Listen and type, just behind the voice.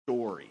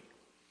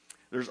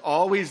There's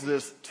always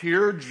this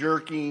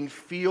tear-jerking,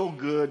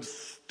 feel-good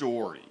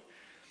story.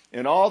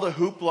 And all the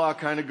hoopla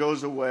kind of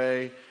goes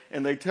away,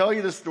 and they tell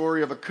you the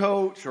story of a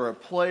coach or a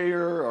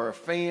player or a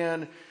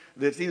fan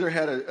that's either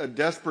had a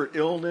desperate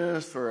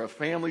illness or a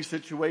family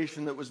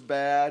situation that was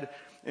bad.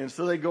 And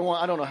so they go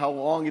on, I don't know how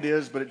long it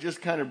is, but it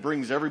just kind of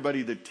brings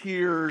everybody to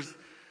tears.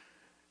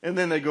 And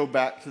then they go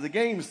back to the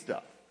game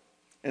stuff.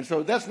 And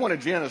so that's one of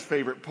Jana's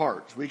favorite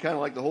parts. We kind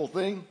of like the whole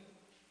thing.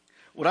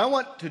 What I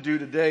want to do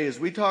today is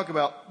we talk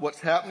about what's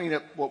happening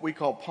at what we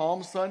call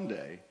Palm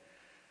Sunday,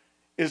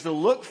 is to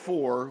look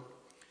for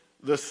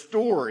the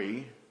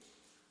story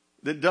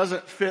that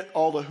doesn't fit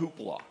all the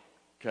hoopla,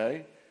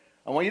 okay?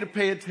 I want you to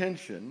pay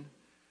attention.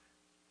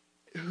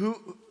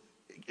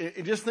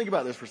 Just think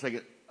about this for a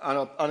second.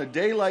 On a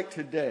day like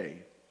today,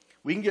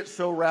 we can get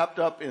so wrapped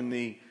up in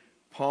the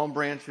palm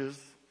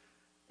branches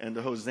and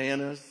the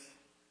hosannas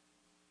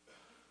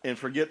and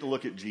forget to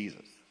look at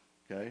Jesus,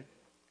 okay?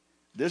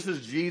 This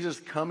is Jesus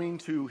coming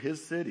to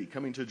his city,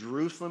 coming to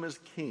Jerusalem as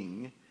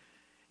king.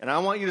 And I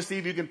want you to see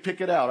if you can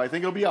pick it out. I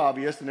think it'll be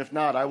obvious, and if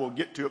not, I will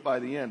get to it by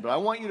the end. But I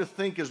want you to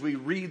think as we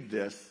read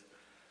this,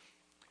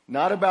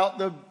 not about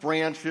the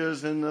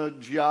branches and the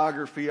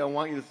geography. I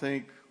want you to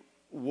think,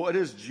 what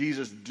is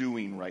Jesus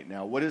doing right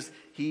now? What is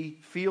he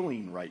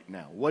feeling right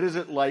now? What is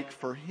it like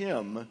for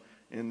him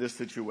in this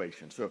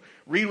situation? So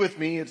read with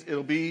me.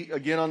 It'll be,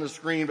 again, on the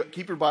screen, but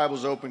keep your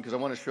Bibles open because I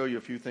want to show you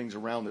a few things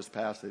around this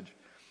passage.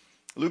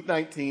 Luke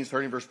 19,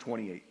 starting verse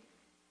 28.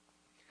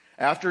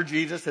 After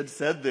Jesus had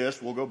said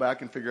this, we'll go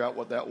back and figure out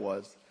what that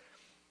was.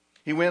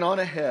 He went on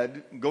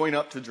ahead, going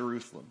up to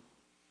Jerusalem.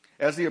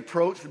 As he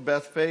approached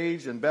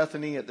Bethphage and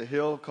Bethany at the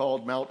hill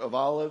called Mount of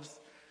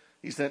Olives,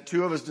 he sent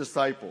two of his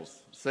disciples,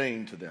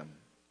 saying to them,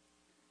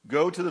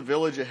 "Go to the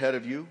village ahead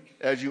of you.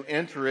 As you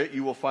enter it,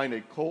 you will find a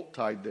colt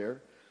tied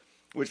there,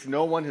 which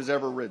no one has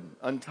ever ridden.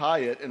 Untie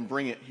it and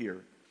bring it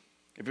here.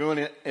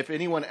 If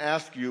anyone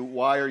asks you,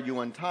 'Why are you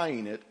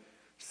untying it?'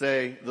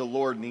 say, 'The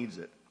Lord needs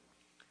it.'"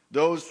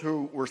 Those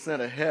who were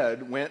sent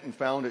ahead went and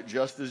found it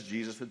just as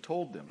Jesus had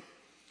told them.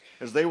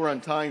 As they were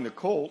untying the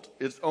colt,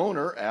 its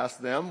owner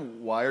asked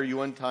them, "Why are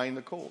you untying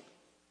the colt?"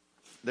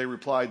 They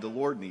replied, "The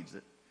Lord needs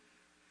it."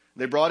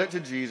 They brought it to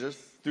Jesus,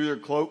 threw their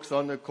cloaks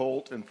on the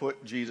colt, and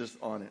put Jesus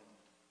on it.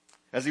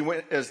 As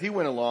he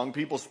went along,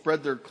 people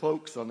spread their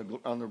cloaks on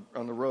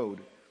the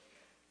road.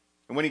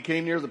 And when he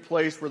came near the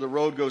place where the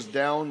road goes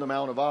down the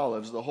Mount of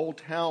Olives, the whole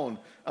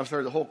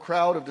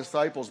crowd of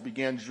disciples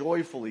began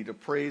joyfully to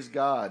praise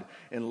God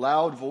in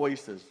loud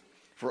voices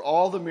for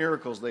all the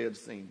miracles they had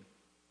seen.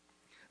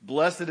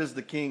 "Blessed is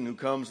the King who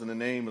comes in the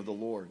name of the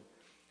Lord.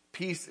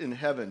 Peace in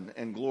heaven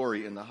and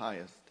glory in the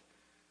highest."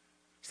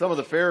 Some of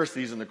the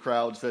Pharisees in the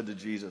crowd said to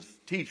Jesus,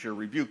 "Teacher,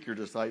 rebuke your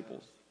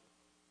disciples."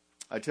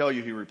 "I tell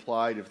you," he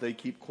replied, "if they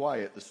keep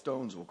quiet, the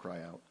stones will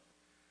cry out."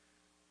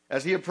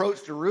 As he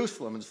approached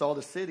Jerusalem and saw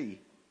the city,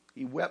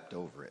 he wept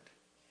over it.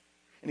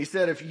 And he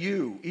said, "If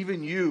you,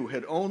 even you,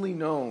 had only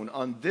known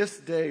on this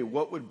day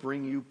what would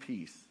bring you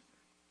peace.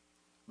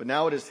 But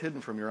now it is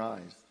hidden from your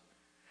eyes.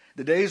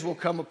 The days will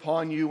come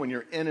upon you when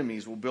your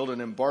enemies will build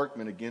an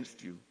embankment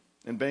against you,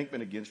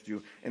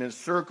 and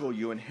encircle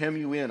you and hem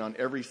you in on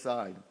every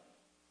side.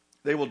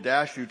 They will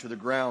dash you to the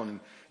ground, and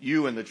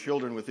you and the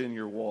children within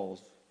your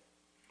walls.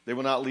 They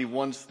will not leave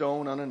one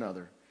stone on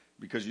another,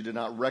 because you did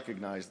not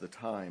recognize the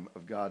time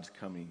of God's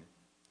coming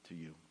to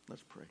you."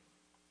 Let's pray.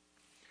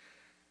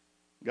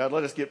 God,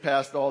 let us get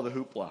past all the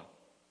hoopla,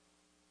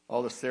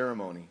 all the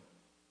ceremony,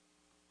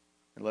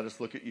 and let us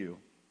look at you.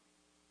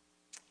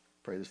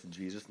 Pray this in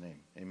Jesus' name.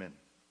 Amen.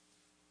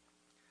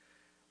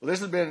 Well,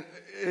 this has been,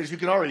 as you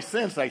can already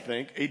sense, I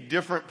think, a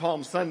different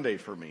Palm Sunday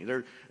for me.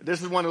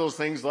 This is one of those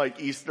things like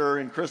Easter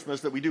and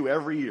Christmas that we do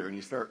every year, and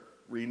you start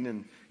reading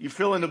and you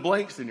fill in the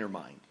blanks in your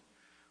mind.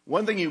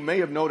 One thing you may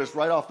have noticed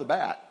right off the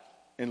bat,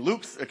 in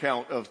Luke's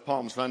account of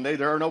Palm Sunday,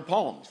 there are no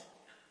palms,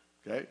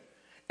 okay?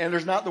 And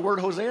there's not the word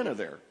Hosanna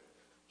there.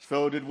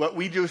 So did what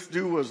we just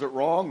do, was it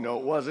wrong? No,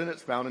 it wasn't.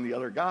 It's found in the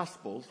other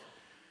Gospels.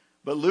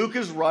 But Luke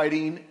is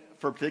writing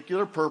for a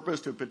particular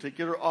purpose to a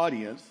particular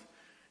audience,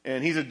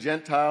 and he's a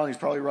Gentile, and he's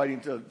probably writing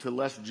to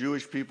less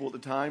Jewish people at the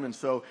time, and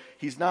so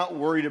he's not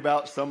worried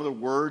about some of the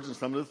words and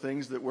some of the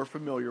things that we're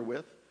familiar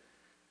with.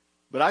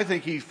 But I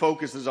think he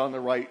focuses on the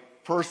right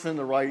person,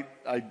 the right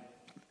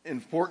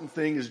important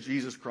thing is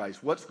Jesus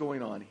Christ. What's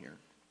going on here?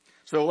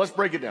 So let's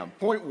break it down.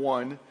 Point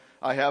one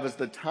I have is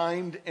the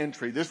timed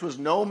entry. This was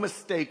no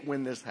mistake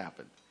when this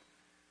happened.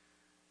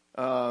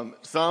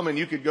 And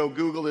you could go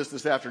Google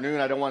this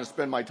afternoon. I don't want to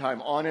spend my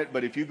time on it,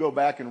 but if you go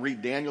back and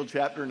read Daniel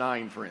chapter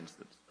 9, for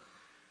instance,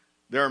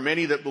 there are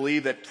many that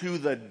believe that to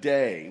the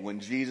day when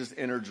Jesus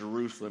entered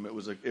Jerusalem, it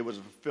was a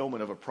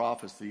fulfillment of a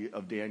prophecy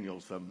of Daniel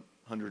some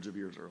hundreds of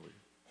years earlier.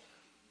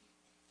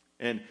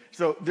 And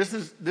so this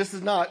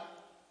is not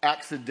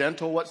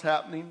accidental what's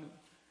happening.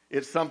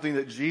 It's something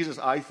that Jesus,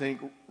 I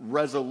think,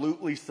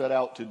 resolutely set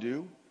out to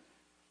do.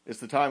 It's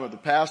the time of the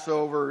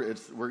Passover.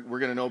 We're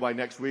going to know by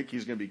next week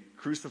he's going to be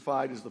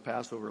crucified as the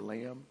Passover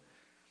lamb.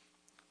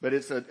 But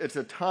it's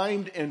a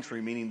timed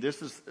entry, meaning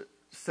this is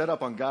set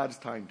up on God's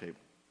timetable.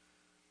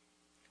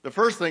 The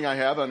first thing I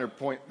have under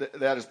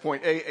that is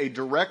point A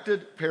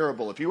directed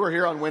parable. If you were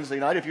here on Wednesday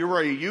night, if you were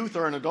a youth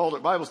or an adult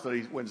at Bible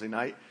study Wednesday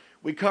night,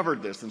 we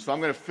covered this. And so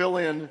I'm going to fill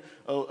in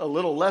a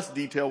little less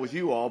detail with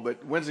you all,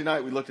 but Wednesday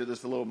night we looked at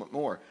this a little bit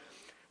more.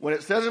 When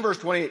it says in verse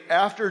 28,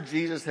 after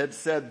Jesus had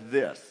said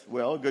this,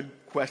 well, a good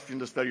question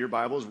to study your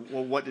Bible is,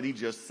 well, what did he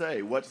just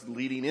say? What's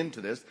leading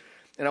into this?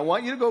 And I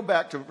want you to go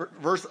back to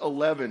verse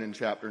 11 in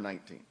chapter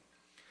 19.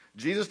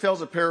 Jesus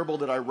tells a parable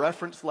that I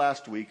referenced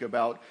last week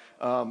about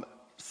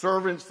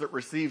servants that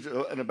received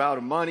about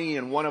of money,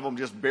 and one of them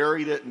just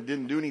buried it and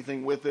didn't do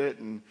anything with it.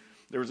 And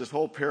there was this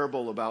whole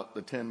parable about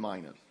the 10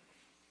 minas.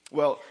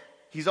 Well,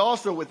 he's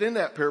also within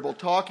that parable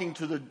talking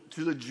to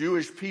the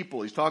Jewish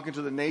people. He's talking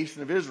to the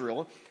nation of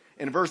Israel.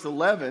 In verse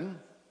 11,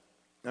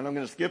 and I'm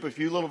going to skip a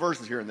few little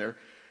verses here and there,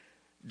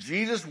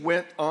 Jesus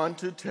went on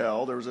to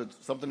tell, there was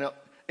something else,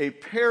 a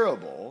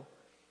parable,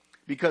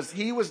 because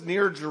he was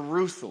near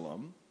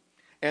Jerusalem,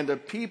 and the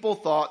people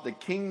thought the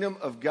kingdom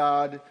of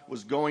God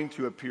was going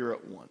to appear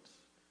at once.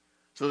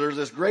 So there's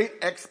this great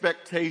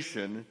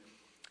expectation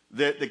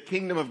that the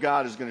kingdom of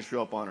God is going to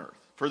show up on earth.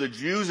 For the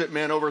Jews, it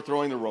meant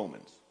overthrowing the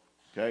Romans.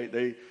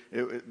 Okay,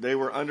 they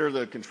were under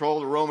the control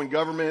of the Roman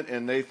government,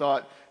 and they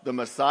thought the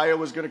Messiah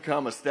was going to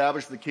come,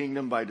 establish the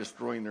kingdom by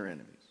destroying their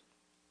enemies.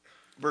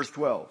 Verse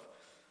 12,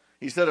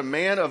 he said, a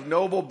man of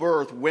noble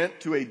birth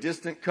went to a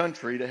distant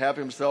country to have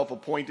himself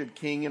appointed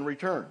king in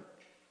return.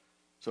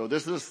 So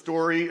this is a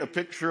story, a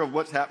picture of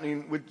what's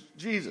happening with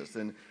Jesus.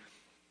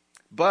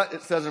 But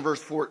it says in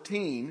verse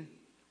 14,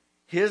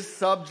 his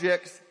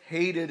subjects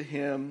hated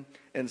him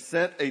and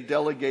sent a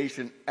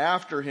delegation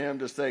after him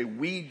to say,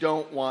 we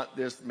don't want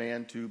this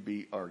man to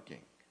be our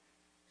king.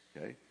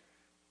 Okay?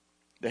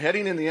 The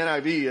heading in the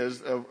NIV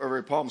is,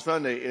 over Palm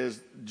Sunday,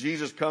 is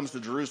Jesus comes to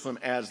Jerusalem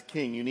as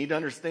king. You need to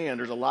understand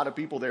there's a lot of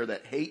people there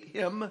that hate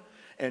him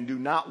and do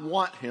not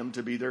want him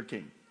to be their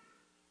king.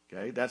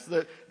 Okay?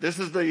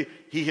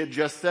 He had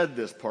just said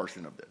this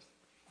portion of this.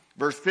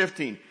 Verse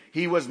 15,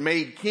 he was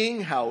made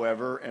king,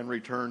 however, and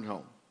returned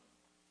home.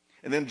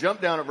 And then jump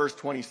down at verse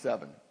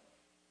 27.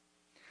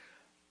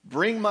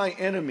 Bring my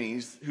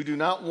enemies who do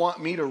not want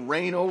me to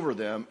reign over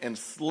them and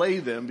slay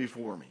them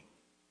before me.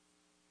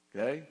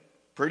 Okay?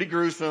 Pretty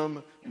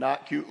gruesome,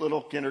 not cute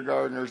little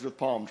kindergartners with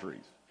palm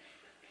trees.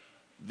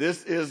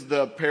 This is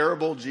the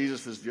parable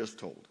Jesus has just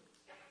told.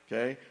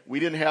 Okay? We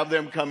didn't have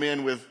them come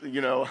in with, I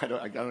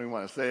don't even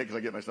want to say it because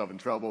I get myself in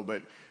trouble,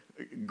 but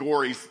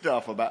gory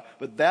stuff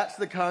but that's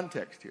the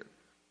context here.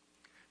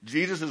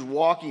 Jesus is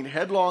walking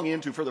headlong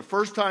into, for the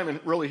first time in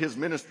really his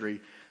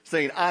ministry,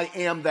 saying, I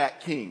am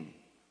that king.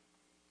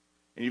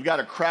 And you've got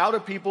a crowd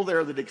of people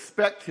there that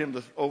expect him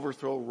to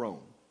overthrow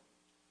Rome.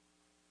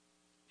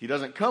 He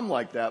doesn't come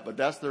like that, but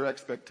that's their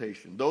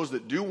expectation. Those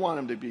that do want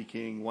him to be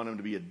king want him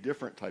to be a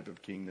different type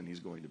of king than he's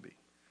going to be.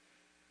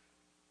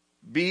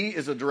 B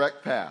is a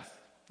direct path.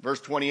 Verse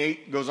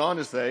 28 goes on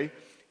to say,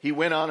 he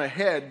went on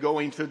ahead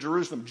going to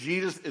Jerusalem.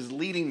 Jesus is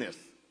leading this.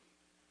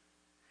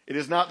 It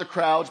is not the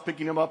crowds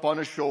picking him up on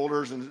his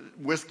shoulders and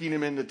whisking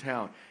him into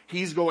town.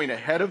 He's going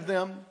ahead of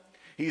them.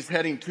 He's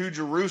heading to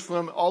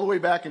Jerusalem all the way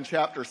back in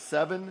chapter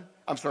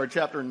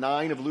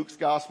 9 of Luke's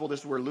gospel. This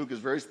is where Luke is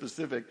very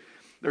specific.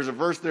 There's a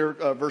verse there,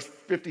 verse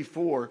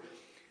 54.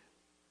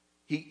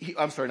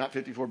 Not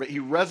 54, but he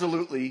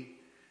resolutely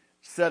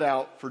set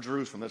out for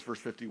Jerusalem. That's verse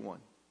 51.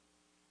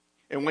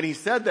 And when he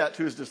said that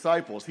to his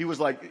disciples, he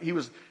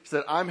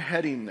said, I'm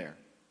heading there.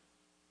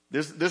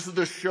 This is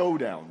the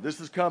showdown. This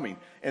is coming.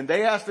 And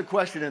they asked the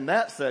question in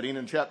that setting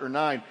in chapter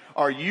 9,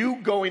 are you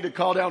going to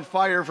call down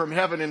fire from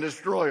heaven and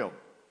destroy them?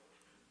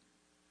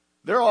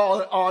 They're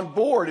all on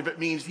board if it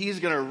means he's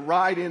going to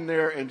ride in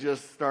there and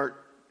just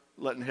start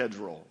letting heads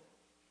roll.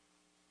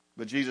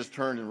 But Jesus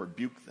turned and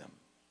rebuked them.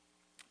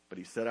 But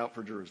he set out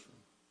for Jerusalem.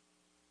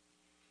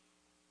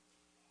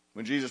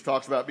 When Jesus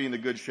talks about being the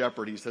good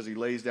shepherd, he says he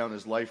lays down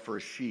his life for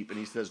a sheep. And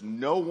he says,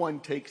 no one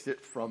takes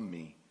it from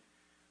me,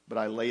 but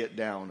I lay it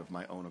down of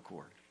my own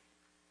accord.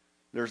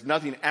 There's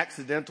nothing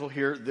accidental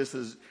here. This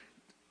is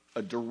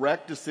a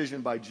direct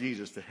decision by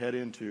Jesus to head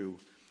into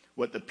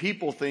what the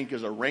people think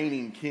is a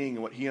reigning king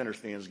and what he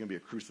understands is going to be a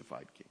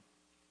crucified king.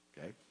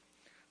 Okay.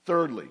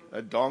 Thirdly,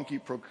 a donkey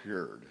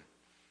procured.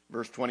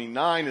 Verse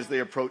 29, as they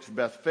approached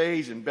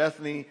Bethphage and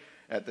Bethany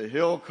at the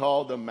hill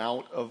called the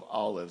Mount of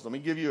Olives. Let me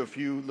give you a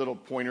few little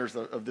pointers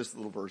of this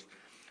little verse.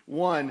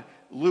 One,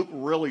 Luke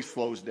really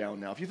slows down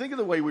now. If you think of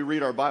the way we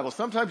read our Bible,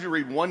 sometimes you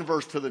read one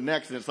verse to the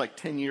next and it's like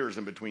 10 years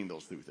in between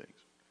those two things,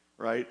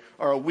 right?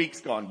 Or a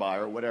week's gone by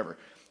or whatever.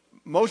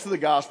 Most of the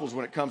Gospels,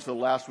 when it comes to the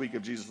last week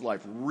of Jesus'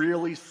 life,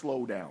 really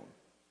slow down.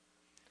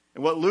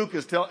 And what Luke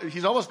is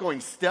he's almost going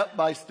step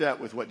by step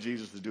with what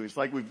Jesus is doing. It's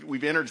like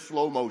we've entered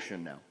slow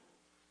motion now.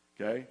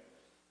 Okay?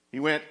 He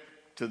went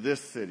to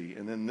this city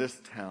and then this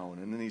town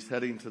and then he's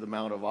heading to the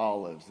Mount of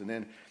Olives and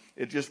then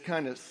it just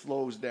kind of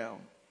slows down.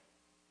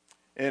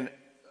 And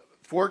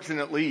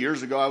fortunately,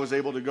 years ago, I was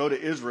able to go to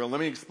Israel. Let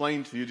me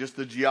explain to you just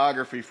the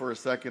geography for a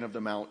second of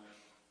the Mount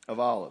of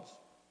Olives.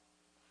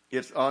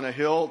 It's on a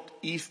hill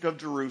east of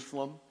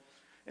Jerusalem.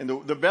 And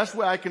the best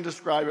way I can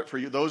describe it for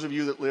you, those of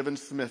you that live in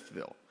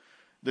Smithville,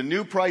 the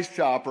New Price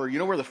Chopper, you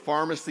know where the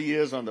pharmacy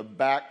is on the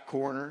back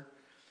corner?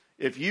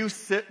 If you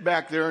sit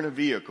back there in a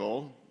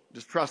vehicle,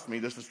 just trust me,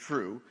 this is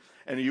true,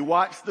 and you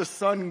watch the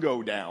sun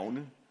go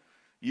down,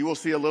 you will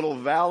see a little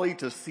valley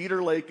to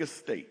Cedar Lake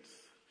Estates.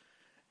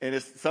 And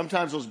it's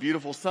sometimes those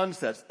beautiful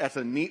sunsets. That's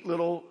a neat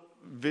little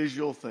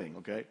visual thing,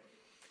 okay?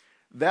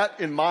 That,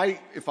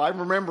 if I'm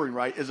remembering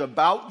right, is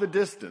about the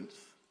distance.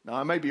 Now,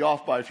 I may be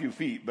off by a few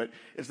feet, but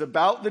it's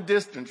about the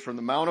distance from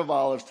the Mount of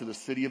Olives to the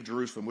city of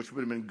Jerusalem, which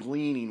would have been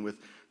gleaming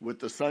with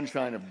the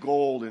sunshine of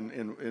gold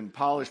and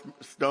polished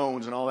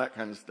stones and all that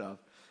kind of stuff.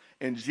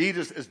 And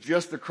Jesus is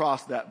just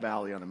across that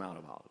valley on the Mount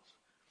of Olives.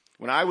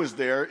 When I was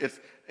there, it's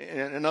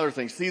another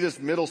thing. See this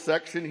middle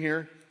section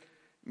here?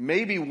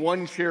 Maybe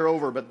one chair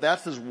over, but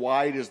that's as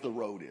wide as the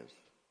road is.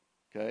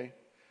 Okay?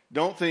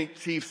 Don't think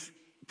Chiefs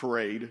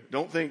Parade.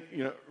 Don't think,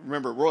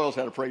 remember, Royals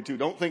had a parade too.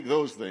 Don't think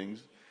those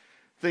things.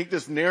 Think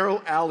this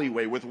narrow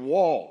alleyway with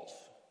walls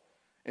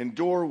and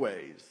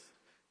doorways.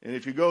 And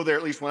if you go there,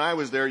 at least when I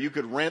was there, you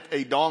could rent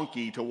a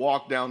donkey to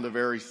walk down the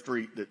very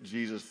street that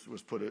Jesus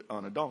was put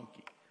on a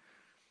donkey.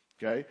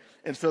 Okay?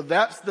 And so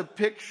that's the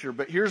picture.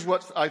 But here's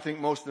what's, I think,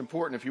 most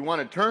important. If you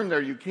want to turn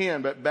there, you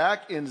can. But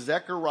back in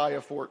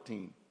Zechariah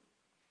 14,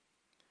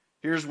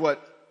 here's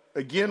what,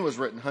 again, was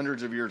written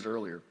hundreds of years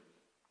earlier.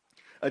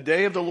 A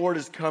day of the Lord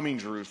is coming,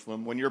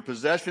 Jerusalem, when your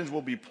possessions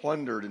will be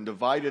plundered and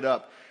divided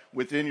up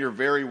within your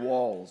very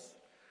walls.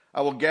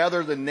 I will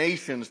gather the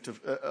nations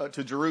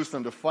to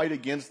Jerusalem to fight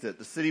against it.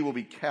 The city will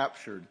be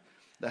captured.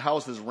 The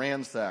houses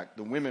ransacked.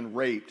 The women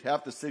raped.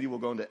 Half the city will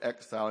go into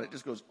exile. And it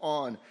just goes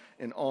on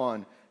and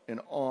on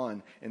and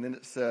on. And then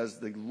it says,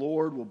 the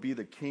Lord will be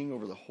the king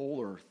over the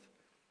whole earth.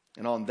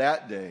 And on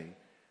that day,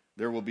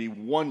 there will be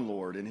one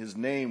Lord, and his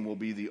name will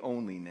be the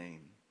only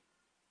name.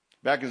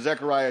 Back in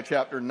Zechariah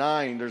chapter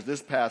 9, there's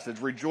this passage.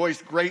 Rejoice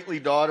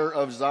greatly, daughter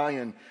of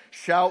Zion.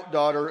 Shout,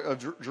 daughter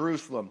of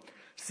Jerusalem.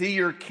 See,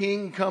 your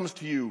king comes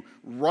to you,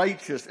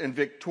 righteous and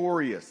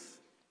victorious,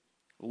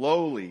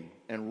 lowly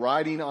and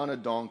riding on a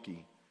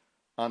donkey,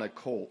 on a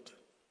colt,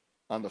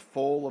 on the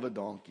foal of a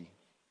donkey.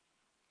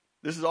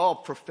 This is all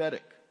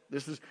prophetic.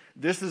 This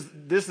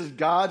is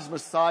God's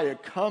Messiah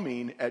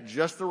coming at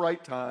just the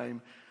right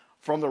time,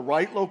 from the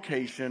right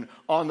location,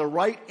 on the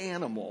right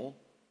animal,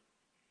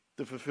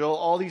 to fulfill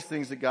all these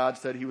things that God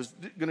said he was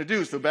going to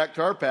do. So back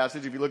to our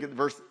passage, if you look at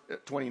verse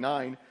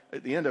 29,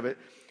 at the end of it,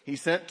 he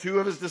sent two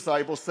of his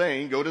disciples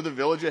saying, go to the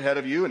village ahead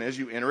of you, and as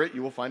you enter it,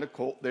 you will find a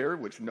colt there,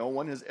 which no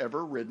one has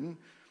ever ridden.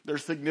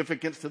 There's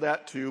significance to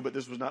that too, but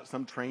this was not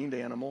some trained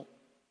animal.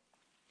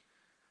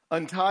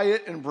 Untie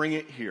it and bring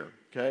it here,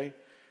 okay?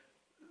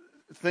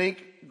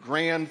 Think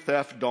grand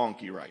theft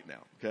donkey right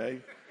now,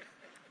 okay?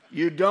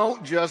 You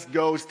don't just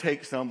go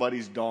take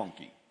somebody's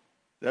donkey.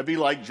 That'd be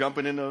like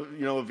jumping in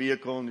a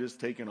vehicle and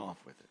just taking off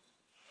with it.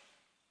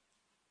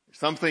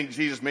 Some think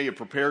Jesus may have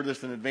prepared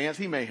this in advance.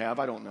 He may have,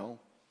 I don't know.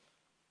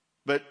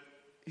 But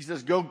he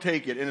says, go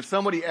take it. And if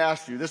somebody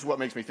asks you, this is what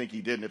makes me think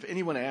he didn't. If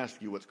anyone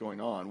asks you what's going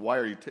on, why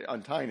are you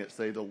untying it?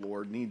 Say the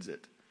Lord needs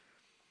it.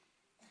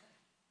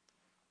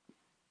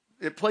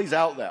 It plays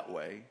out that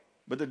way.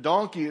 But the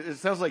donkey, it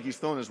sounds like he's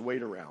throwing his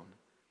weight around.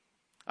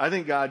 I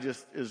think God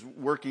just is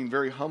working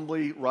very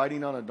humbly,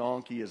 riding on a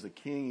donkey as a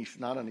king. He's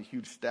not on a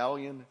huge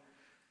stallion.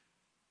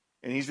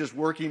 And he's just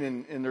working,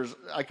 and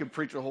I could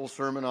preach a whole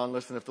sermon on,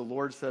 listen, if the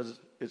Lord says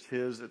it's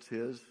his, it's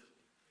his.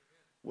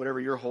 Whatever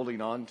you're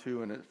holding on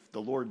to, and if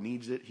the Lord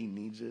needs it, he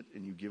needs it,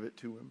 and you give it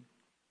to him.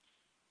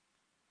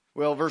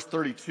 Well, verse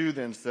 32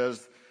 then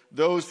says,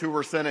 those who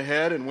were sent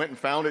ahead and went and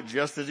found it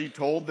just as he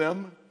told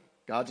them.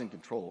 God's in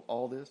control of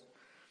all this.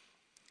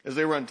 As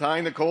they were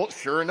untying the colt,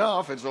 sure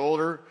enough, its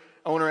owner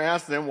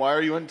asked them, why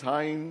are you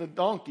untying the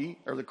donkey,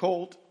 or the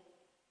colt?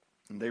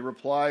 And they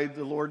replied,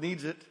 the Lord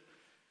needs it.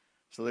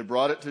 So they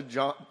brought it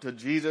to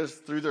Jesus,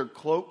 threw their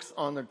cloaks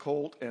on the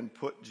colt, and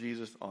put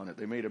Jesus on it.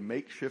 They made a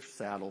makeshift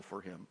saddle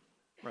for him,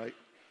 right?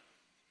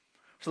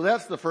 So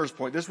that's the first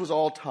point. This was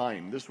all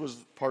time. This was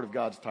part of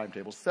God's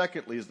timetable.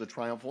 Secondly is the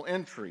triumphal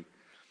entry.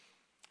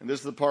 And this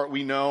is the part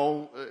we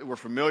know, we're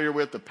familiar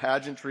with, the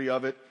pageantry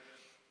of it.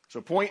 So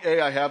point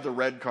A, I have the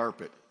red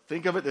carpet.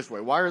 Think of it this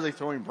way. Why are they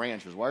throwing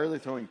branches? Why are they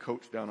throwing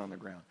coats down on the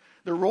ground?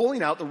 They're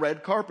rolling out the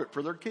red carpet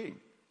for their king.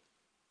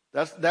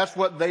 That's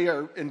what they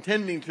are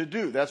intending to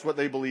do. That's what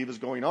they believe is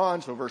going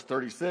on. So verse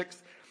 36,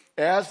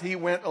 as he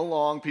went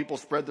along, people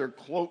spread their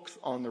cloaks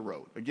on the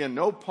road. Again,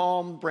 no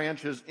palm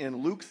branches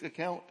in Luke's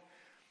account.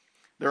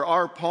 There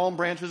are palm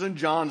branches in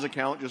John's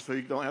account, just so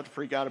you don't have to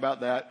freak out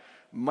about that.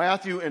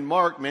 Matthew and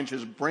Mark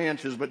mentions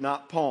branches, but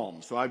not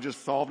palms. So I've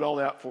just solved all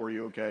that for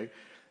you, okay?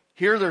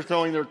 Here they're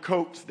throwing their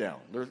coats down,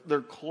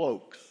 their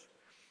cloaks.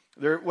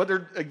 What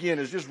they're, again,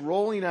 is just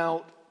rolling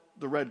out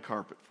the red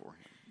carpet for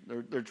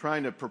him. They're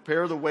trying to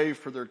prepare the way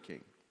for their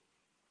king.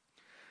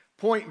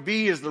 Point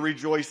B is the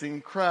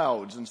rejoicing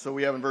crowds. And so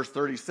we have in verse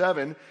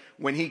 37,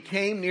 when he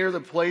came near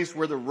the place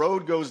where the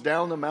road goes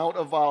down the Mount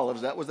of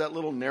Olives, that was that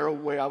little narrow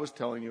way I was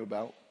telling you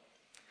about.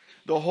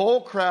 The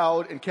whole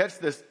crowd, and catch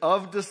this,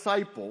 of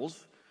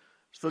disciples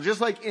So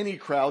just like any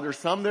crowd, there's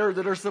some there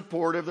that are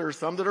supportive, there are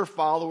some that are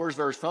followers,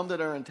 there are some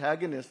that are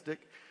antagonistic.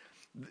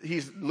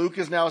 Luke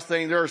is now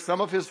saying there are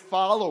some of his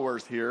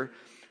followers here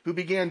who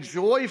began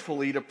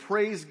joyfully to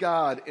praise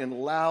God in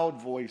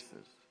loud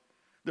voices.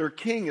 Their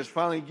king is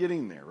finally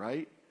getting there,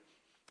 right?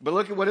 But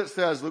look at what it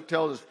says. Luke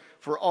tells us,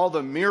 for all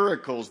the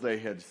miracles they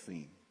had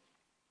seen.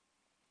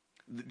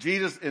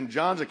 Jesus, in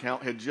John's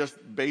account, had just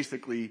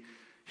basically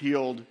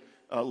healed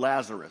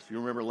Lazarus. You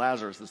remember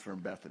Lazarus is from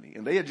Bethany.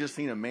 And they had just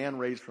seen a man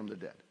raised from the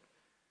dead.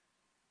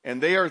 And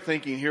they are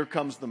thinking, here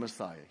comes the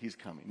Messiah. He's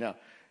coming. Now,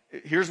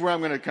 here's where I'm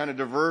going to kind of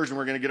diverge, and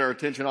we're going to get our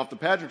attention off the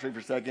pageantry for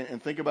a second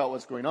and think about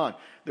what's going on.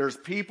 There's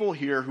people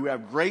here who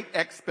have great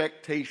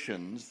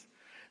expectations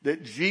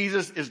that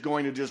Jesus is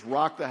going to just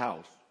rock the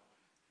house.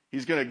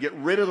 He's going to get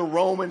rid of the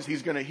Romans.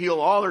 He's going to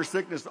heal all their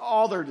sickness,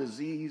 all their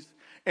disease.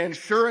 And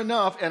sure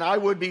enough, and I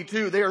would be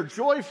too, they are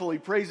joyfully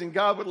praising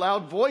God with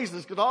loud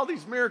voices because all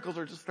these miracles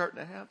are just starting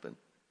to happen.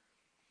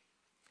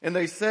 And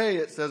they say,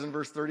 it says in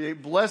verse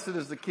 38, blessed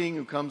is the King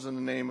who comes in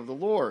the name of the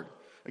Lord.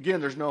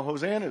 Again, there's no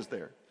hosannas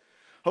there.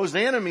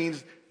 Hosanna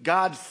means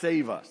God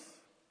save us,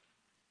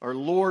 or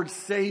Lord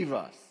save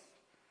us.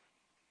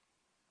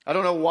 I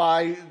don't know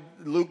why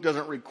Luke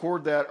doesn't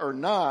record that or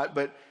not,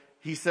 but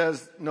he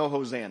says no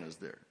hosannas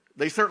there.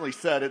 They certainly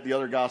said it, the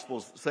other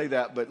Gospels say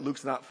that, but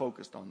Luke's not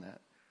focused on that.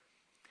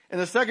 And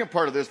the second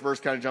part of this verse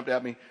kind of jumped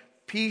at me.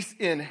 Peace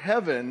in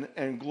heaven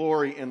and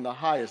glory in the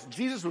highest.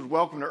 Jesus was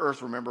welcomed to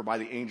earth, remember, by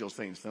the angels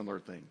saying similar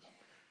things.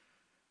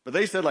 But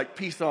they said like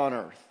peace on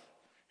earth.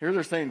 Here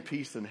they're saying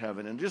peace in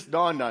heaven. And it just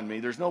dawned on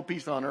me, there's no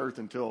peace on earth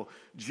until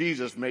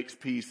Jesus makes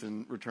peace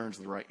and returns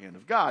to the right hand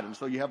of God. And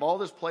so you have all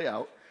this play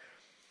out.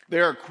 They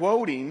are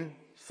quoting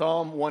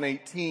Psalm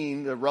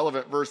 118. The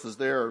relevant verses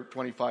there are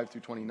 25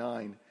 through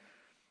 29.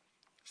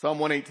 Psalm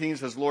 118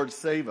 says, Lord,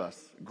 save us.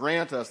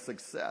 Grant us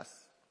success.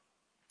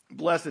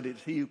 Blessed is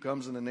he who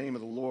comes in the name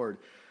of the Lord.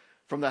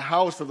 From the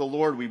house of the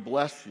Lord we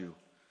bless you.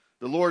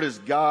 The Lord is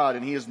God,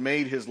 and he has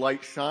made his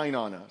light shine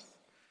on us.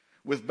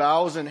 With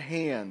boughs in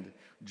hand,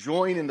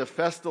 join in the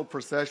festal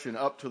procession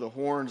up to the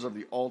horns of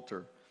the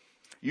altar.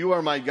 You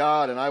are my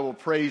God, and I will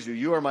praise you.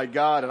 You are my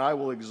God, and I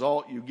will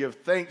exalt you. Give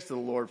thanks to the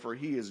Lord, for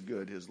he is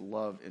good. His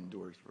love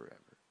endures forever.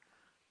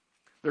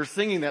 They're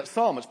singing that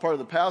psalm. It's part of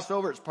the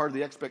Passover. It's part of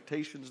the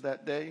expectations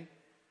that day.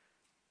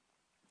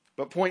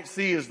 But point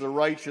C is the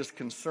righteous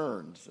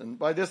concerns. And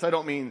by this, I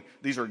don't mean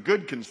these are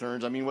good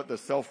concerns. I mean what the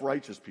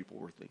self-righteous people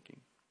were thinking.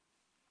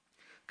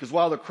 Because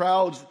while the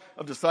crowds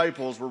of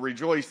disciples were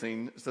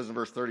rejoicing, it says in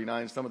verse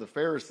 39, some of the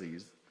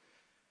Pharisees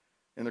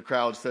in the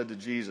crowd said to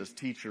Jesus,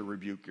 Teacher,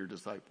 rebuke your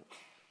disciples.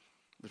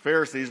 The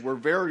Pharisees were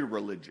very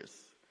religious.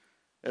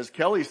 As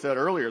Kelly said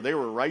earlier, they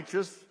were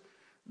righteous.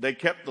 They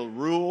kept the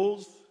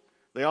rules.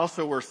 They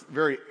also were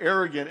very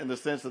arrogant in the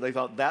sense that they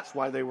thought that's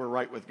why they were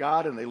right with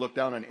God, and they looked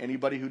down on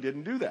anybody who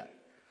didn't do that.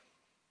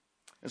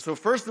 And so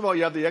first of all,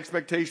 you have the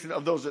expectation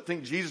of those that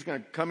think Jesus is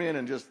going to come in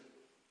and just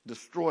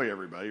destroy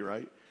everybody,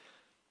 right?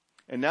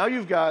 And now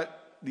you've got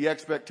the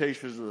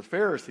expectations of the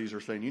Pharisees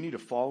are saying you need to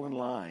fall in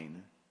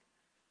line,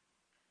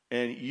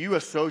 and you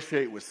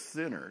associate with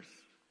sinners.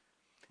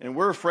 And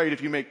we're afraid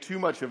if you make too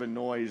much of a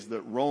noise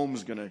that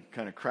Rome's going to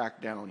kind of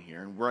crack down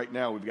here. And right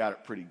now we've got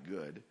it pretty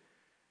good.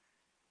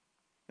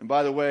 And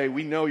by the way,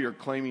 we know you're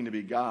claiming to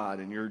be God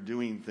and you're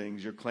doing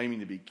things, you're claiming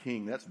to be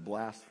king. That's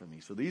blasphemy.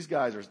 So these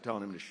guys are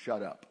telling him to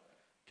shut up,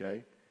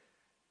 okay?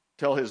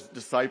 Tell his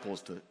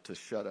disciples to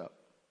shut up.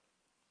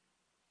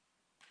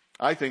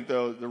 I think,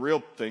 though, the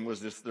real thing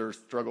was just their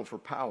struggle for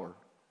power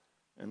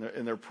and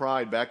their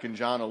pride. Back in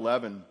John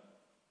 11,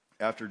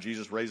 after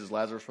Jesus raises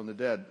Lazarus from the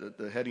dead,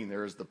 the heading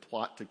there is the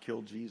plot to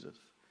kill Jesus.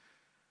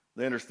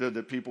 They understood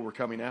that people were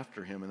coming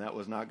after him, and that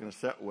was not going to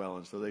set well.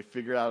 And so they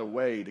figured out a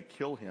way to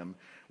kill him,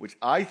 which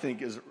I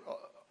think is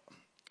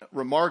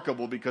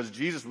remarkable because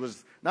Jesus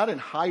was not in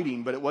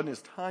hiding, but it wasn't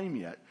his time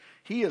yet.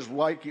 He's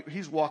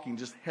walking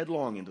just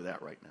headlong into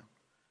that right now.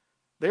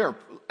 They are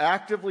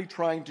actively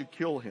trying to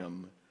kill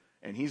him,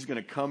 and he's going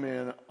to come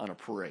in on a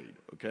parade,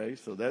 okay?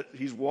 So that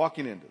he's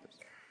walking into this.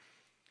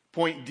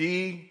 Point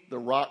D, the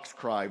rocks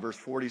cry. Verse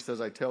 40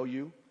 says, I tell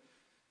you,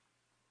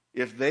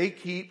 if they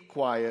keep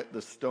quiet,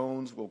 the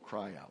stones will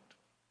cry out.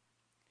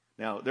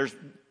 Now, there's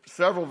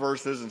several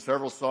verses and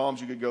several psalms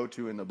you could go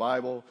to in the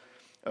Bible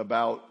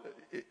about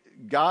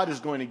God is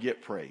going to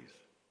get praise.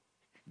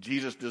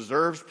 Jesus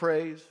deserves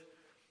praise.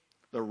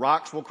 The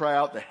rocks will cry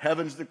out. The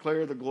heavens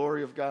declare the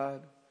glory of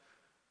God.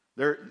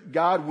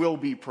 God will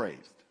be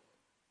praised.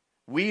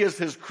 We as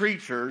his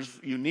creatures,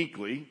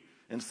 uniquely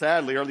and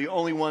sadly, are the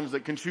only ones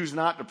that can choose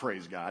not to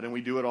praise God, and we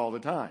do it all the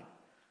time.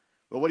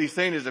 But what he's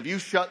saying is if you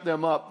shut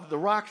them up, the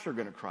rocks are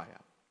going to cry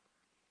out.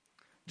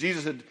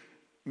 Jesus had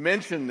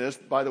mentioned this,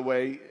 by the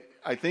way,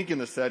 I think in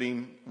the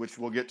setting, which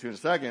we'll get to in a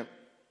second,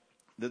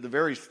 that the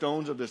very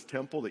stones of this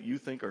temple that you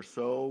think are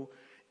so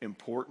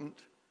important,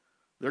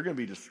 they're going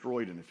to be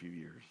destroyed in a few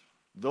years.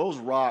 Those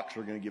rocks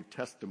are going to give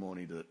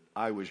testimony that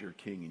I was your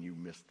king and you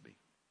missed me.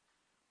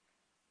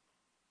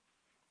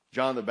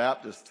 John the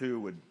Baptist, too,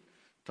 would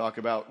talk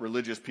about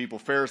religious people.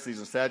 Pharisees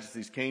and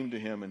Sadducees came to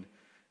him,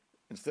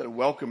 instead of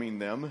welcoming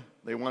them,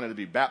 they wanted to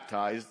be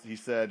baptized. He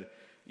said,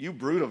 "You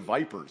brood of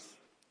vipers,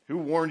 who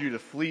warned you to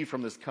flee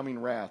from this coming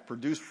wrath?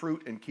 Produce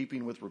fruit in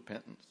keeping with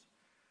repentance.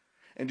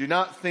 And do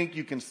not think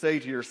you can say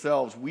to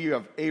yourselves, we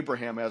have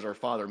Abraham as our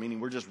father,"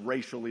 meaning we're just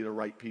racially the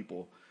right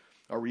people,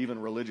 or even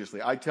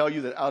religiously. "I tell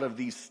you that out of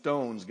these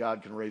stones,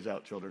 God can raise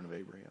out children of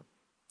Abraham."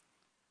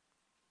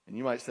 And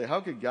you might say,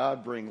 how could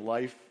God bring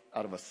life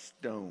out of a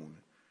stone?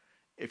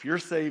 If you're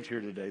saved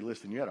here today,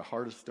 listen, you had a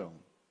heart of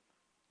stone.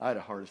 I had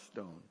a heart of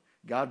stone.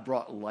 God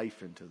brought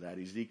life into that.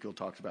 Ezekiel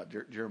talks about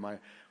Jeremiah.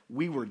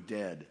 We were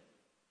dead.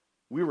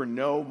 We were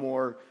no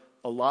more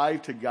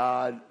alive to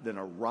God than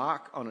a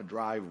rock on a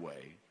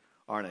driveway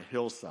or on a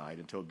hillside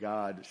until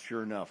God,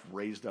 sure enough,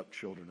 raised up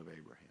children of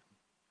Abraham.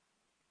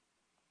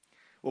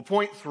 Well,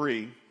 point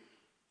 3,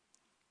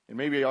 and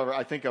maybe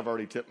I think I've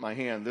already tipped my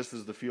hand. This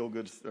is the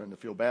feel-good and the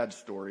feel-bad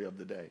story of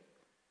the day.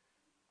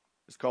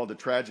 It's called the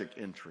tragic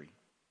entry.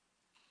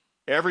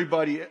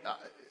 Everybody,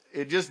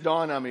 it just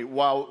dawned on me,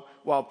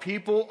 while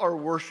people are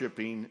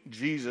worshiping,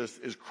 Jesus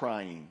is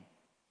crying.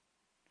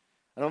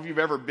 I don't know if you've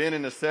ever been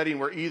in a setting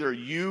where either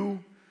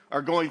you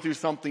are going through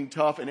something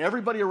tough and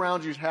everybody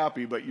around you is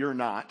happy, but you're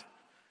not.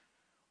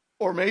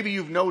 Or maybe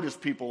you've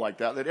noticed people like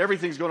that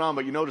everything's going on,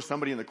 but you notice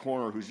somebody in the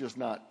corner who's just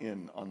not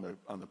in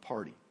on the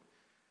party.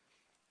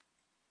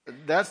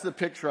 That's the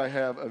picture I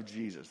have of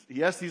Jesus.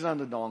 Yes, he's on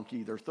the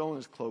donkey. They're throwing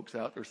his cloaks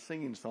out. They're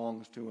singing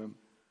songs to him.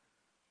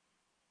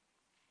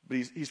 But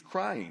he's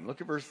crying.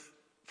 Look at verse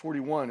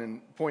 41,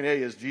 and point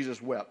A is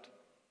Jesus wept.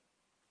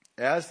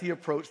 As he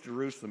approached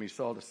Jerusalem, he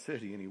saw the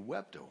city, and he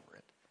wept over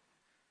it.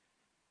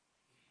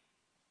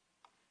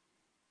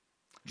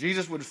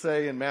 Jesus would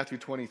say in Matthew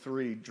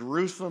 23,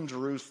 "Jerusalem,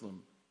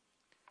 Jerusalem,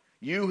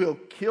 you who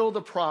kill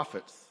the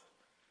prophets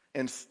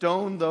and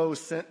stone those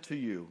sent to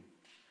you,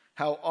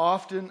 how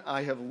often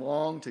I have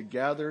longed to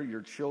gather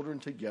your children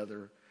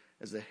together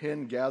as a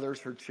hen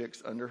gathers her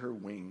chicks under her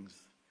wings,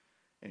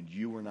 and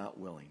you were not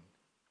willing."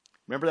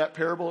 Remember that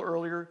parable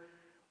earlier?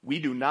 We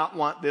do not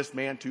want this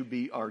man to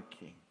be our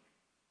king.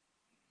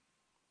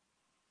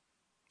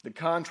 The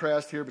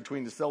contrast here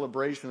between the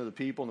celebration of the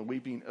people and the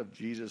weeping of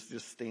Jesus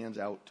just stands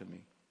out to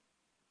me.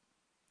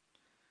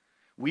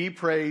 We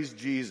praise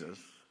Jesus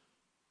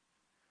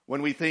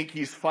when we think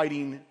he's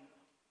fighting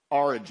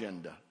our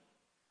agenda,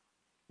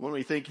 when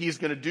we think he's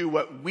going to do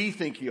what we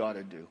think he ought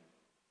to do.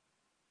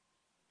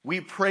 We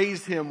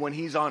praise him when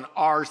he's on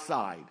our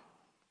side.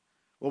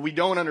 What we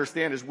don't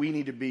understand is we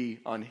need to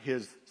be on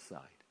his side.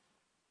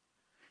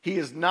 He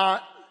is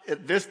not,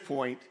 at this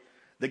point,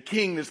 the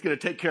king that's going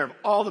to take care of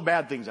all the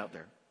bad things out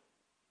there.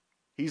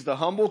 He's the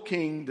humble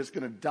king that's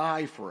going to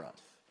die for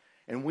us.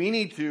 And we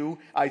need to,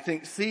 I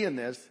think, see in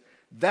this,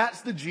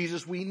 that's the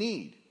Jesus we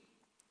need.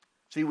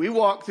 See, we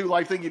walk through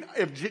life thinking,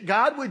 if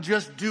God would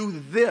just do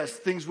this,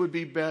 things would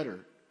be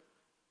better.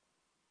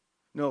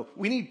 No,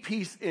 we need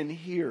peace in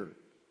here.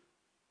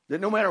 That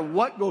no matter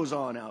what goes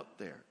on out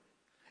there.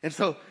 And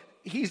so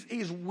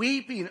he's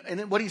weeping. And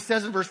then what he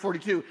says in verse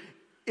 42,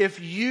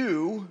 if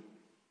you,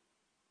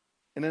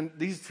 and then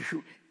these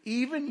two,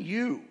 even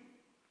you,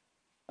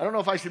 I don't know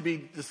if I should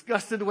be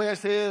disgusted the way I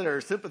say it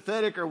or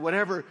sympathetic or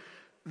whatever.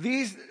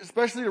 These,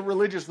 especially the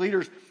religious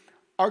leaders,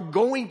 are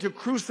going to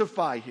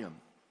crucify him.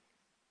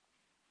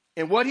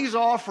 And what he's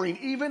offering,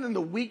 even in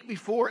the week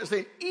before, is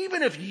saying,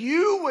 even if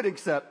you would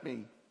accept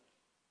me,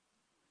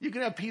 you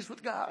can have peace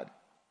with God.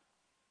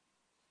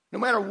 No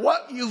matter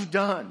what you've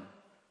done.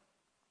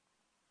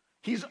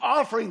 He's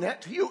offering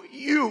that to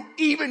you,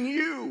 even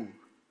you.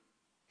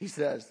 He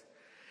says,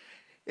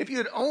 if you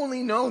had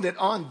only known that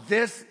on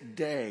this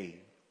day,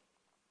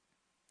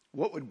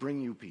 what would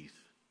bring you peace?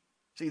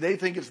 See, they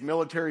think it's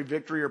military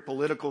victory or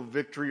political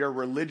victory or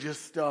religious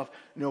stuff.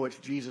 No, it's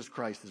Jesus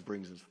Christ that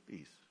brings us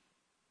peace.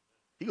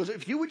 He goes,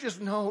 if you would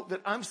just know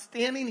that I'm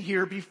standing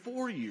here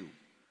before you.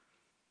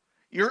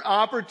 Your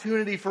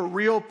opportunity for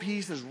real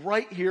peace is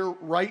right here,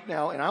 right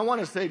now. And I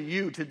want to say to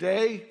you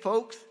today,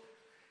 folks,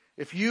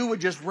 if you would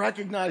just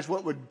recognize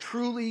what would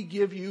truly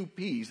give you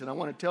peace, and I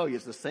want to tell you,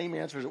 it's the same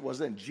answer as it was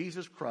then.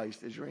 Jesus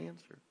Christ is your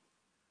answer.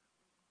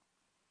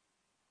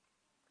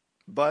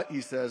 But,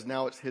 he says,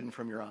 now it's hidden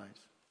from your eyes.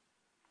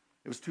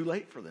 It was too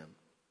late for them.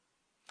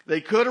 They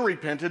could have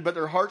repented, but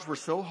their hearts were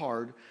so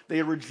hard. They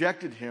had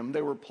rejected him.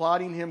 They were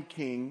plotting him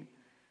king.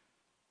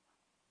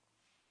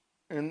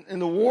 And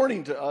the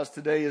warning to us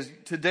today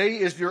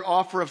is your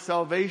offer of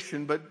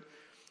salvation, but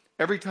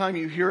every time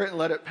you hear it and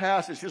let it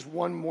pass, it's just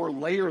one more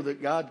layer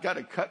that God got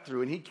to cut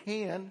through, and he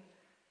can.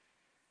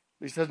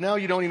 He says, now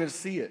you don't even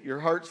see it. Your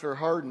hearts are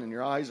hardened and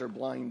your eyes are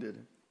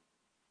blinded.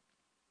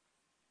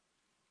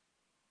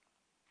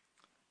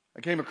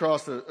 I came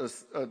across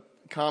a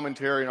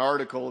commentary, an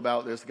article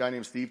about this, a guy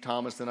named Steve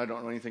Thomason. I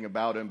don't know anything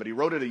about him, but he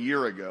wrote it a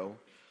year ago.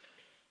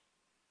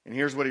 And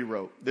here's what he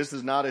wrote. This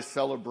is not a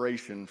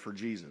celebration for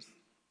Jesus.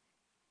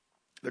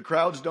 The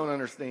crowds don't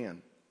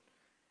understand.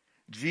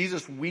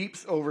 Jesus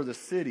weeps over the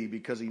city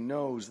because he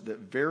knows that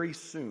very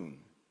soon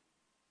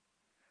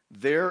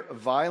their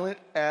violent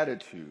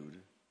attitude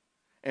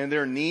and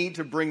their need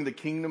to bring the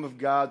kingdom of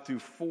God through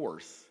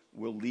force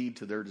will lead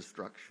to their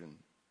destruction,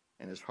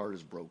 and his heart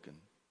is broken.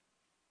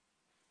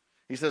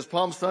 He says,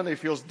 Palm Sunday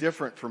feels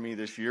different for me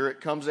this year.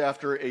 It comes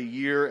after a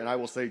year, and I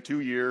will say 2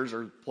 years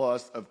or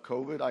plus, of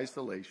COVID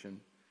isolation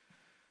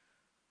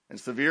and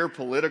severe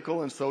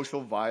political and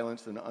social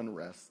violence and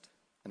unrest,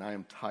 and I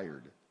am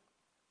tired.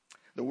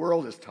 The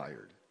world is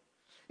tired.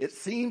 It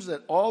seems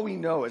that all we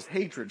know is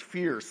hatred,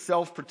 fear,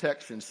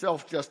 self-protection,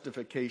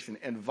 self-justification,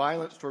 and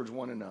violence towards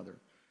one another.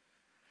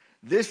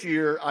 This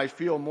year, I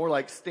feel more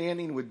like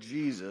standing with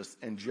Jesus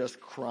and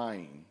just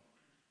crying.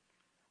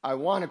 I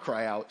want to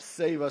cry out,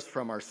 save us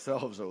from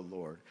ourselves, O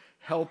Lord.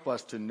 Help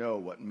us to know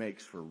what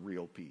makes for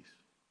real peace.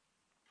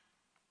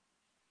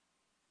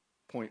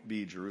 Point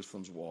B,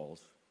 Jerusalem's walls.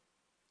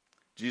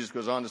 Jesus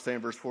goes on to say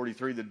in verse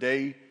 43,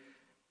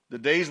 the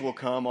days will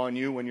come on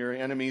you when your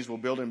enemies will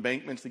build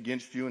embankments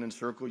against you and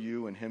encircle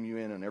you and hem you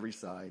in on every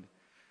side.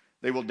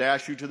 They will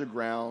dash you to the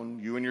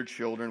ground, you and your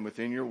children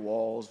within your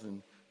walls,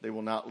 and they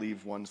will not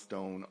leave one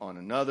stone on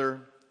another.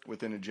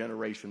 Within a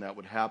generation that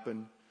would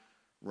happen.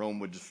 Rome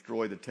would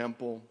destroy the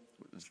temple,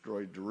 would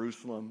destroy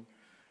Jerusalem.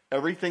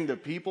 Everything the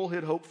people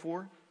had hoped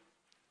for,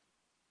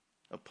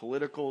 a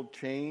political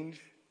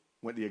change,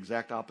 went the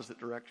exact opposite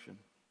direction.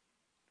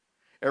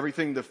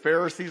 Everything the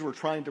Pharisees were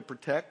trying to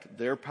protect,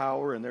 their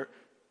power, and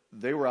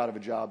they were out of a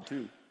job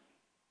too.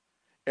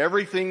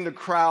 Everything the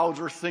crowds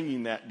were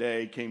singing that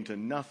day came to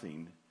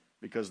nothing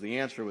because the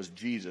answer was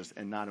Jesus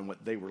and not in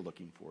what they were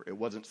looking for. It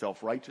wasn't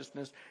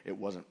self-righteousness. It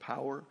wasn't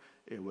power.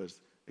 It was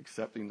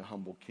accepting the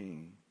humble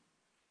king.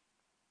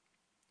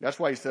 That's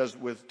why he says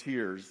with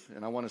tears,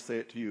 and I want to say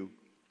it to you,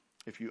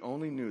 if you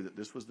only knew that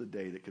this was the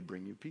day that could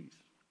bring you peace.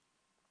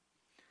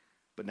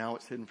 But now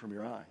it's hidden from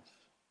your eyes.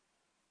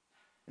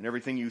 And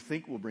everything you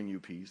think will bring you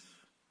peace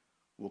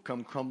will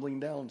come crumbling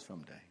down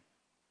someday.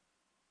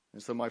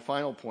 And so my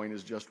final point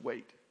is just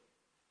wait.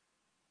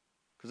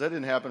 Because that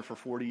didn't happen for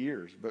 40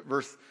 years. But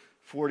verse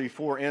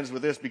 44 ends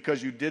with this,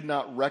 because you did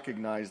not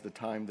recognize the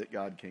time that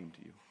God came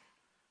to you.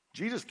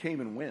 Jesus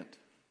came and went.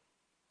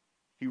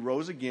 He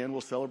rose again.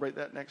 We'll celebrate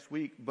that next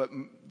week. But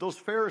those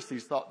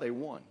Pharisees thought they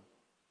won.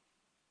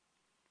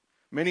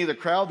 Many of the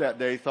crowd that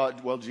day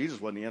thought, well, Jesus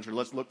wasn't the answer.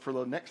 Let's look for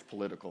the next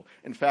political.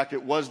 In fact,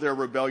 it was their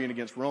rebellion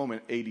against Rome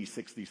in AD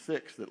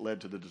 66 that led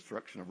to the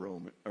destruction of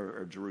Rome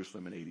or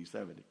Jerusalem in AD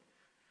 70.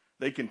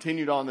 They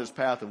continued on this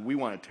path of we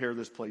want to tear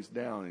this place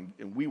down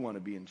and we want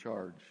to be in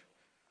charge.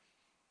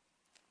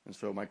 And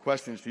so my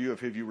question is to you,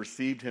 have you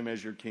received him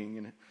as your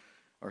king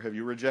or have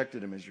you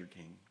rejected him as your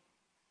king?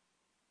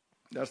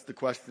 That's the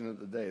question of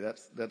the day.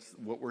 That's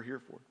what we're here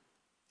for.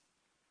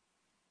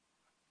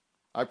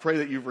 I pray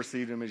that you've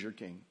received him as your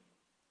king.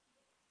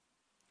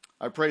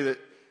 I pray that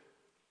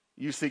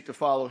you seek to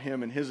follow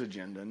him and his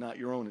agenda, not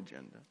your own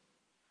agenda.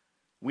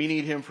 We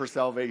need him for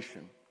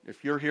salvation.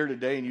 If you're here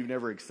today and you've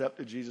never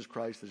accepted Jesus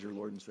Christ as your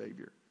Lord and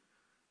Savior,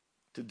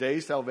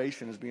 today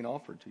salvation is being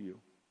offered to you.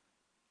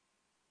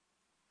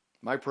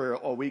 My prayer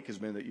all week has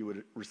been that you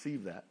would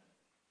receive that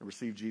and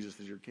receive Jesus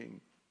as your King.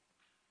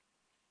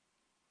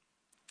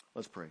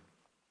 Let's pray.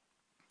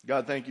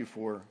 God, thank you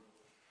for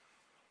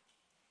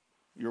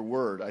your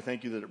word. I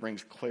thank you that it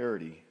brings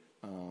clarity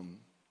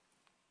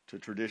to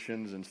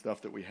traditions and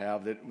stuff that we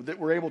have, that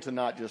we're able to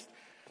not just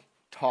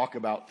talk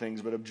about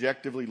things, but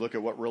objectively look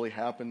at what really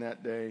happened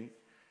that day.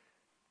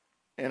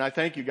 And I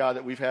thank you, God,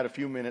 that we've had a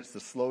few minutes to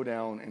slow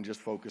down and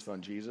just focus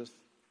on Jesus.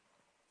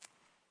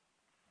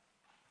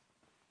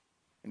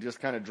 And just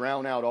kind of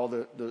drown out all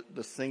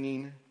the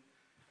singing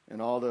and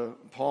all the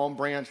palm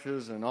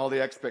branches and all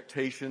the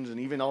expectations and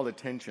even all the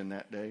tension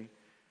that day.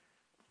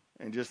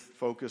 And just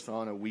focus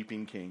on a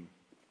weeping king.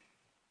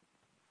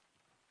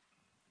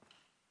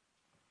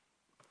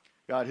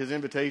 God, his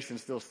invitation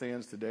still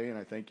stands today, and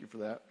I thank you for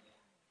that.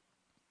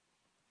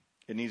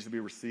 It needs to be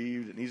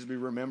received. It needs to be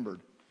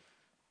remembered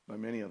by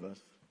many of us.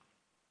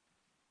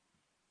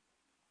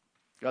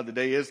 God, the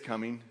day is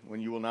coming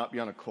when you will not be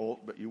on a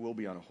colt, but you will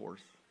be on a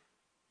horse.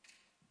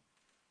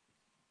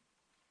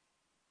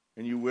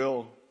 And you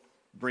will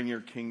bring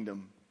your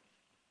kingdom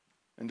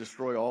and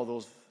destroy all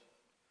those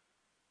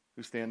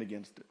who stand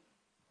against it.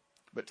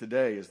 But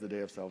today is the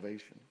day of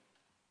salvation.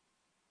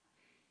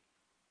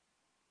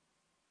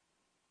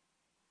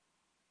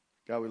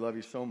 God, we love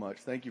you so much.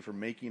 Thank you for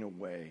making a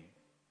way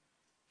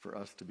for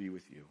us to be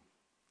with you.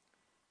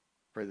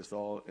 Pray this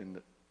all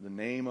in the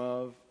name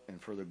of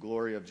and for the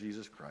glory of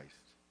Jesus Christ.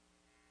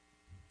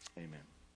 Amen.